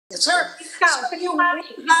Sir, so yung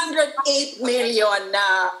 108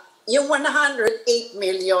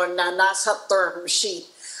 million na nasa term sheet,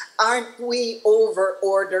 aren't we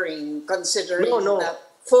over-ordering considering that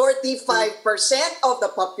 45% of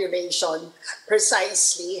the population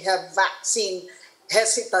precisely have vaccine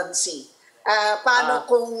hesitancy? Paano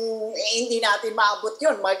kung hindi natin maabot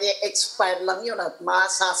yun, mag-expire lang yun at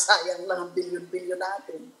masasayang lang ang bilyon-bilyon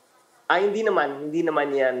natin? Hindi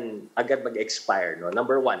naman yan agad mag-expire, no?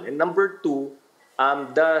 Number one. And number two,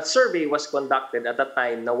 the survey was conducted at a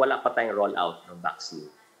time na wala pa tayong rollout ng vaccine.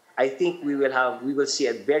 I think we will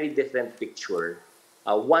see a very different picture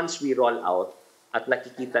once we roll out at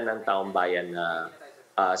nakikita ng taong bayan na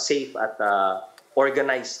safe at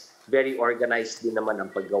organized, very organized din naman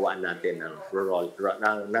ang paggawa natin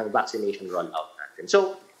ng vaccination rollout natin.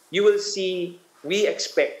 So you will see, we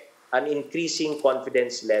expect an increasing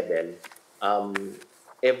confidence level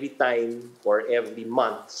every time or every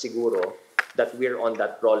month siguro that we're on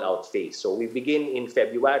that rollout phase. So we begin in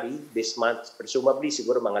February, this month, presumably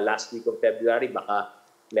siguro mga last week of February, baka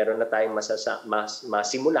meron na tayong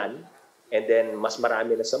masimulan, and then mas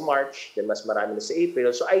marami na sa March, then mas marami na sa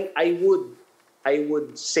April. So I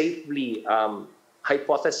would safely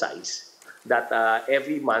hypothesize that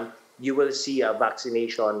every month you will see a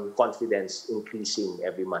vaccination confidence increasing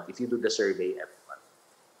every month if you do the survey every month.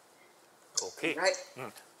 Okay. Right.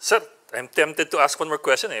 Sir, I'm tempted to ask one more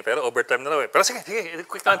question pero overtime na raw Pero sige,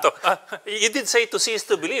 quick lang to. You did say to see is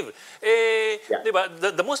to believe. Yeah. Diba,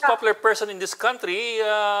 the most popular person in this country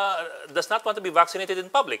does not want to be vaccinated in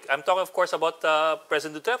public. I'm talking, of course, about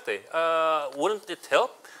President Duterte. Wouldn't it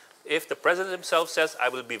help if the President himself says, I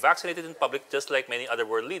will be vaccinated in public just like many other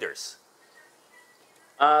world leaders?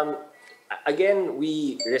 Again,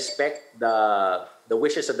 we respect the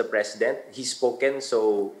wishes of the President. He's spoken,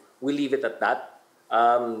 so we leave it at that.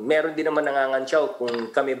 Meron din naman nangangansyaw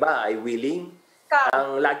kung kami ba ay willing.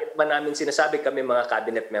 Ang lagi naman namin sinasabi, kami mga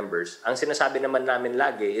cabinet members, ang sinasabi naman namin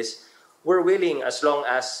lagi is, we're willing as long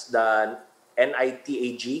as the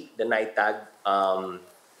NITAG, the NITAG,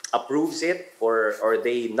 approves it or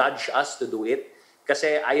they nudge us to do it.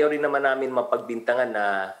 Kasi ayaw rin naman namin mapagbintangan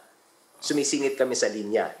na sumisingit kami sa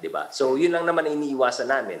linya, di ba? So yun lang naman iniiwasan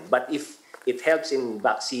namin. But if it helps in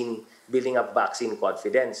building up vaccine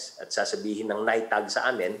confidence at sasabihin ng NITAG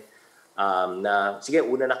sa amin na sige,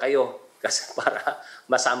 una na kayo kasi para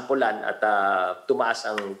masampulan at tumaas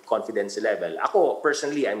ang confidence level. Ako,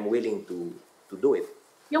 personally, I'm willing to do it.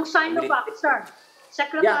 Yung Sinovac, sir.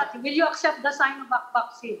 Secretary, will you accept the Sinovac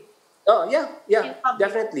vaccine? Oh, yeah,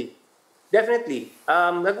 definitely. Definitely.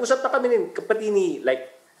 Nag-usap na kami kapatid ni,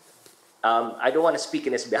 I don't want to speak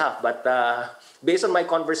in his behalf, but based on my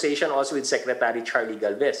conversation also with Secretary Charlie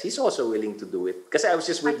Galvez, he's also willing to do it. Kasi I was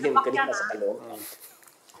just with him kanina sa kalon.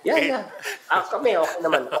 Yeah. Kami, okay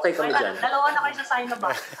naman. Okay kami dyan. Dalawa na kayo sa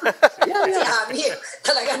Sinovac. Sabi,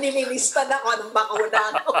 talaga nililista na kung anong bakuna.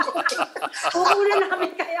 Kukunin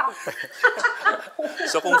namin kayo.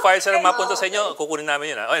 So kung Pfizer ang mapunta sa inyo, kukunin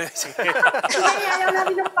namin yun. Sige. Ayaw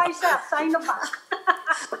namin ng Pfizer, Sinovac.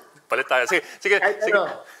 Palit tayo. Sige.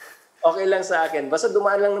 Okay lang sa akin. Basta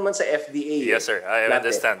dumaan lang naman sa FDA. Yes, sir. I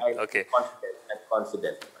understand. I'm Okay.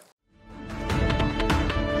 confident.